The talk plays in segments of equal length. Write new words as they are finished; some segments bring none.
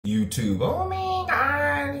YouTube. Oh my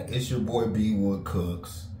God, it's your boy B Wood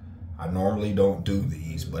Cooks. I normally don't do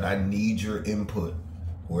these, but I need your input.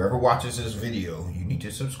 Whoever watches this video, you need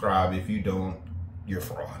to subscribe. If you don't, you're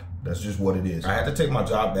fraud. That's just what it is. I had to take my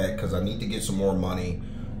job back because I need to get some more money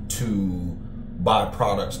to buy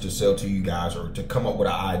products to sell to you guys, or to come up with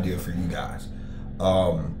an idea for you guys.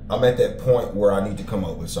 I'm at that point where I need to come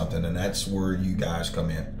up with something, and that's where you guys come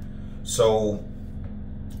in. So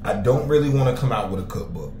I don't really want to come out with a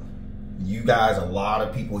cookbook. You guys, a lot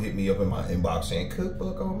of people hit me up in my inbox saying,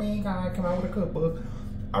 cookbook, oh man, God, come out with a cookbook.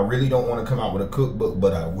 I really don't want to come out with a cookbook,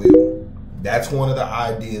 but I will. That's one of the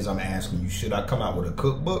ideas I'm asking you. Should I come out with a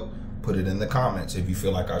cookbook? Put it in the comments if you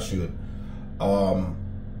feel like I should.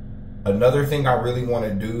 Another thing I really want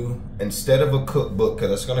to do, instead of a cookbook,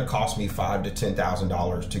 because it's going to cost me $5,000 to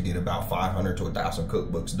 $10,000 to get about 500 to 1,000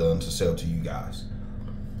 cookbooks done to sell to you guys.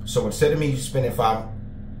 So instead of me spending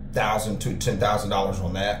 $5,000 to $10,000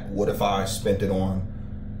 on that, what if I spent it on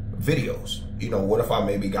videos? You know, what if I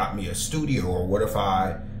maybe got me a studio, or what if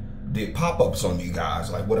I did pop-ups on you guys?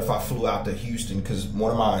 Like, what if I flew out to Houston? Because one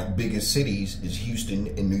of my biggest cities is Houston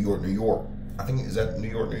in New York, New York. I think, is that New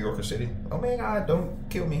York City? Oh man, God, don't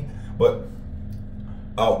kill me. But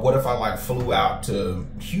what if I like flew out to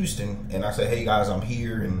Houston and I said, hey guys, I'm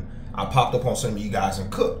here, and I popped up on some of you guys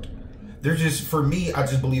and cooked. There's just, for me, I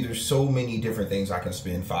just believe there's so many different things I can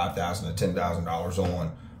spend $5,000 to $10,000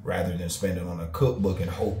 on, rather than spending on a cookbook and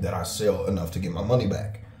hope that I sell enough to get my money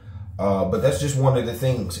back. But that's just one of the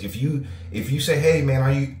things. If you say, hey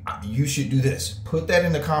man, you should do this, put that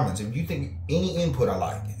in the comments. If you think any input, I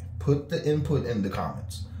like it. Put the input in the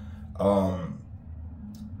comments.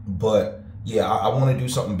 But yeah, I want to do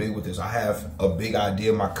something big with this. I have a big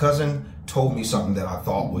idea. My cousin told me something that I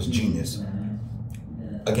thought was genius.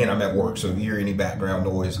 Again, I'm at work, so if you hear any background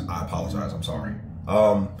noise, I apologize. I'm sorry.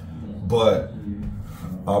 But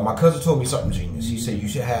my cousin told me something genius. He said you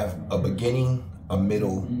should have a beginning, a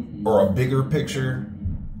middle, or a bigger picture,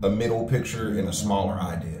 a middle picture, and a smaller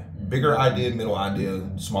idea. Bigger idea, middle idea,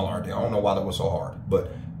 smaller idea. I don't know why that was so hard,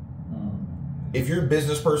 but if you're a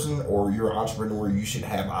business person or you're an entrepreneur, you should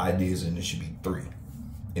have ideas, and it should be 3.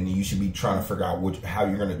 And then you should be trying to figure out how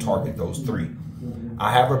you're going to target those 3.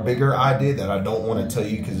 I have a bigger idea that I don't want to tell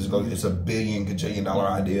you because it's a billion, gajillion dollar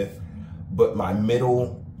idea. But my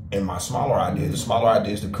middle and my smaller idea, the smaller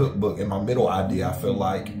idea is the cookbook, and my middle idea, I feel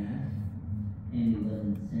like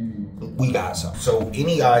we got some. So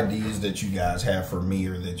any ideas that you guys have for me,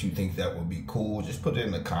 or that you think that would be cool, just put it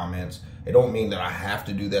in the comments. It don't mean that I have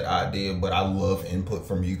to do that idea, but I love input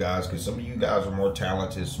from you guys, because some of you guys are more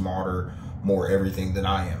talented, smarter, more everything than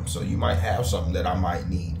I am. So you might have something that I might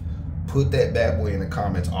need. Put that bad boy in the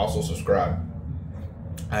comments. Also subscribe.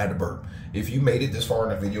 I had to burp. If you made it this far in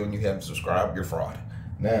the video and you haven't subscribed, you're fraud.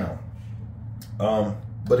 Now,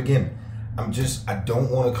 but again, I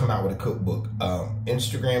don't want to come out with a cookbook.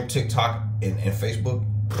 Instagram, TikTok, and Facebook,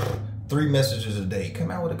 3 messages a day.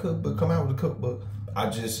 Come out with a cookbook, come out with a cookbook.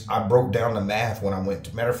 I broke down the math when I went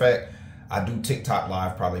to, matter of fact, I do TikTok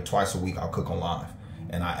live probably twice a week. I'll cook on live,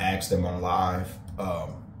 and I asked them on live,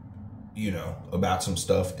 you know, about some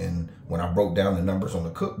stuff. And when I broke down the numbers on the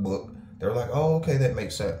cookbook, they were like, oh, okay, that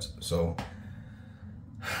makes sense. So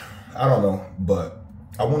I don't know, but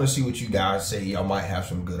I want to see what you guys say. Y'all might have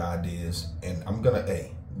some good ideas, and I'm gonna,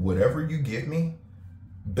 hey, whatever you give me,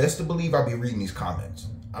 best to believe I'll be reading these comments.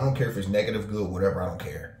 I don't care if it's negative, good, whatever, I don't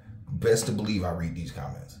care. Best to believe I read these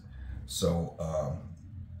comments. So,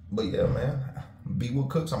 but yeah, man, B Wood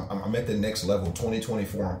Cooks, I'm at the next level.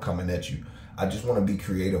 2024, I'm coming at you. I just want to be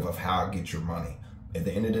creative of how I get your money. At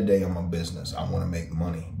the end of the day, I'm a business. I want to make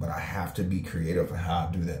money, but I have to be creative of how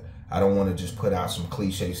I do that. I don't want to just put out some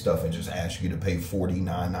cliche stuff and just ask you to pay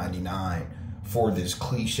 $49.99 for this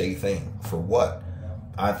cliche thing. For what?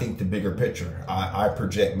 I think the bigger picture. I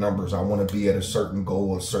project numbers. I want to be at a certain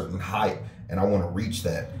goal, a certain height, and I want to reach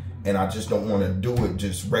that. And I just don't want to do it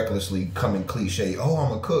just recklessly, coming cliche. Oh,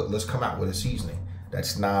 I'm a cook, let's come out with a seasoning.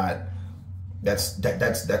 That's the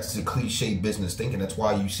cliche business thinking. That's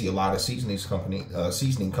why you see a lot of seasoning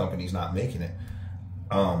companies not making it.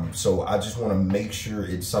 So I just want to make sure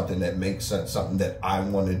it's something that makes sense, something that I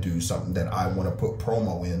want to do, something that I want to put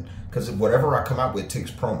promo in, because whatever I come out with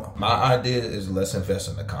takes promo. My idea is let's invest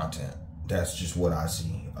in the content. That's just what I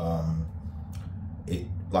see. I'm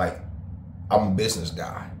a business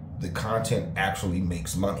guy. The content actually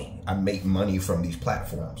makes money. I make money from these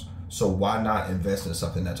platforms. So why not invest in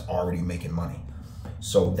something that's already making money?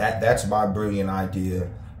 So that's my brilliant idea.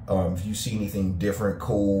 If you see anything different,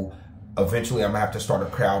 cool. Eventually, I'm gonna have to start a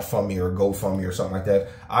crowdfunding or GoFundMe or something like that.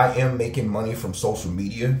 I am making money from social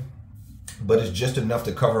media. but it's just enough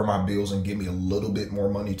to cover my bills and give me a little bit more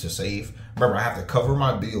money to save. Remember, I have to cover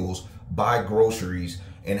my bills, buy groceries,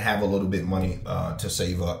 and have a little bit money to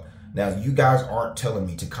save up. Now, you guys aren't telling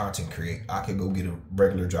me to content create. I could go get a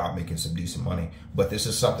regular job making some decent money, but this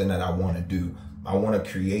is something that I want to do. I want to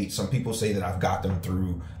create. Some people say that I've got them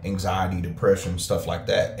through anxiety, depression, stuff like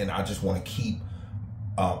that, and I just want to keep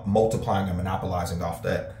multiplying and monopolizing off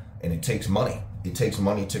that. And it takes money. It takes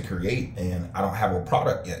money to create, and I don't have a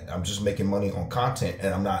product yet. I'm just making money on content,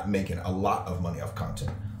 and I'm not making a lot of money off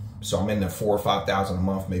content. So I'm in the 4,000 or 5,000 a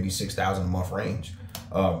month, maybe 6,000 a month range.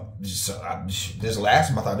 This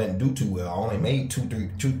last month I didn't do too well. I only made two to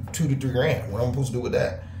three grand. What am I supposed to do with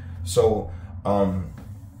that? So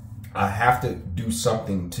I have to do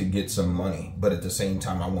something to get some money, but at the same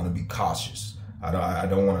time I want to be cautious. I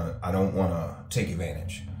don't want to take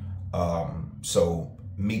advantage. So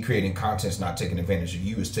me creating content is not taking advantage of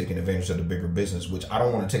you, it's taking advantage of the bigger business, which I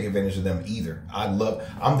don't want to take advantage of them either. I'm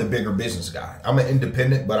the bigger business guy. I'm an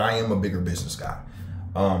independent, but I am a bigger business guy.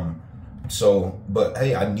 But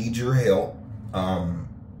hey, I need your help.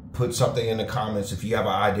 Put something in the comments if you have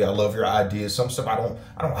an idea. I love your ideas. Some stuff I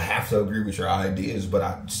don't have to agree with your ideas,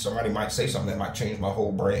 but somebody might say something that might change my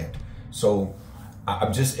whole brand. So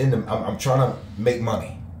I'm just I'm trying to make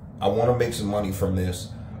money. I want to make some money from this.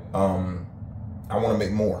 I want to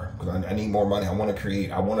make more because I need more money. I want to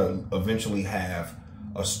create. I want to eventually have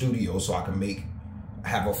a studio so I can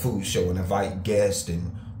have a food show and invite guests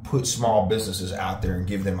and put small businesses out there and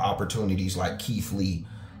give them opportunities like Keith Lee.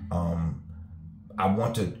 I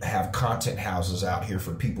want to have content houses out here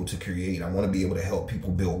for people to create. I want to be able to help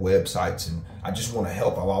people build websites, and I just want to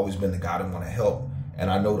help. I've always been the guy that want to help,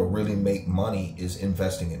 and I know to really make money is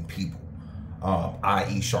investing in people,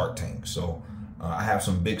 i.e. Shark Tank. So I have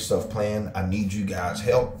some big stuff planned. I need you guys'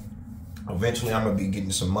 help. Eventually, I'm gonna be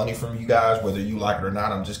getting some money from you guys, whether you like it or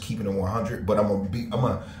not. I'm just keeping it 100. But I'm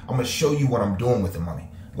gonna show you what I'm doing with the money.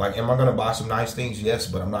 Like, am I gonna buy some nice things? Yes,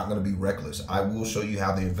 but I'm not gonna be reckless. I will show you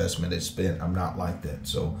how the investment is spent. I'm not like that.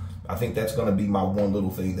 So I think that's gonna be my one little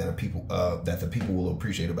thing that the people will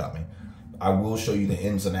appreciate about me. I will show you the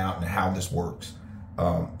ins and outs and how this works.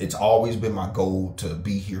 It's always been my goal to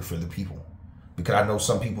be here for the people, because I know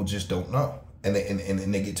some people just don't know. And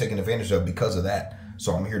they get taken advantage of because of that.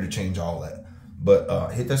 So I'm here to change all that.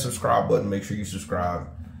 But hit that subscribe button. Make sure you subscribe.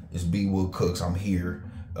 It's B Wood Cooks. I'm here.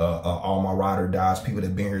 All my ride or dies, people that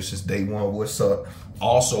have been here since day one. What's up?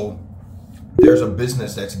 Also, there's a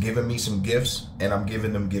business that's giving me some gifts, and I'm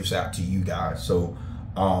giving them gifts out to you guys. So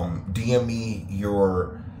DM me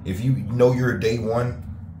if you know you're a day one,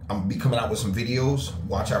 I'm gonna be coming out with some videos.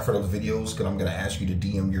 Watch out for those videos, because I'm gonna ask you to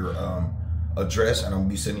DM your address, and I'm gonna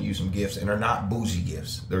be sending you some gifts, and they're not bougie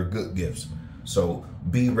gifts, they're good gifts. So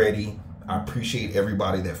be ready. I appreciate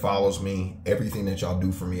everybody that follows me. Everything that y'all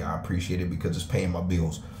do for me, I appreciate it, because it's paying my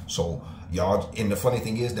bills. So y'all, and the funny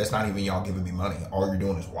thing is, that's not even y'all giving me money. All you're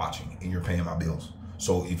doing is watching, and you're paying my bills.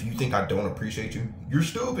 So if you think I don't appreciate you, you're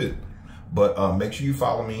stupid. But make sure you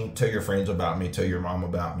follow me. Tell your friends about me. Tell your mom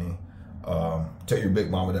about me. Tell your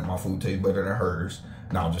big mama that my food tastes better than hers.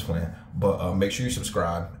 No, I'm just playing. But make sure you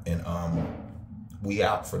subscribe, and we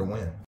out for the win.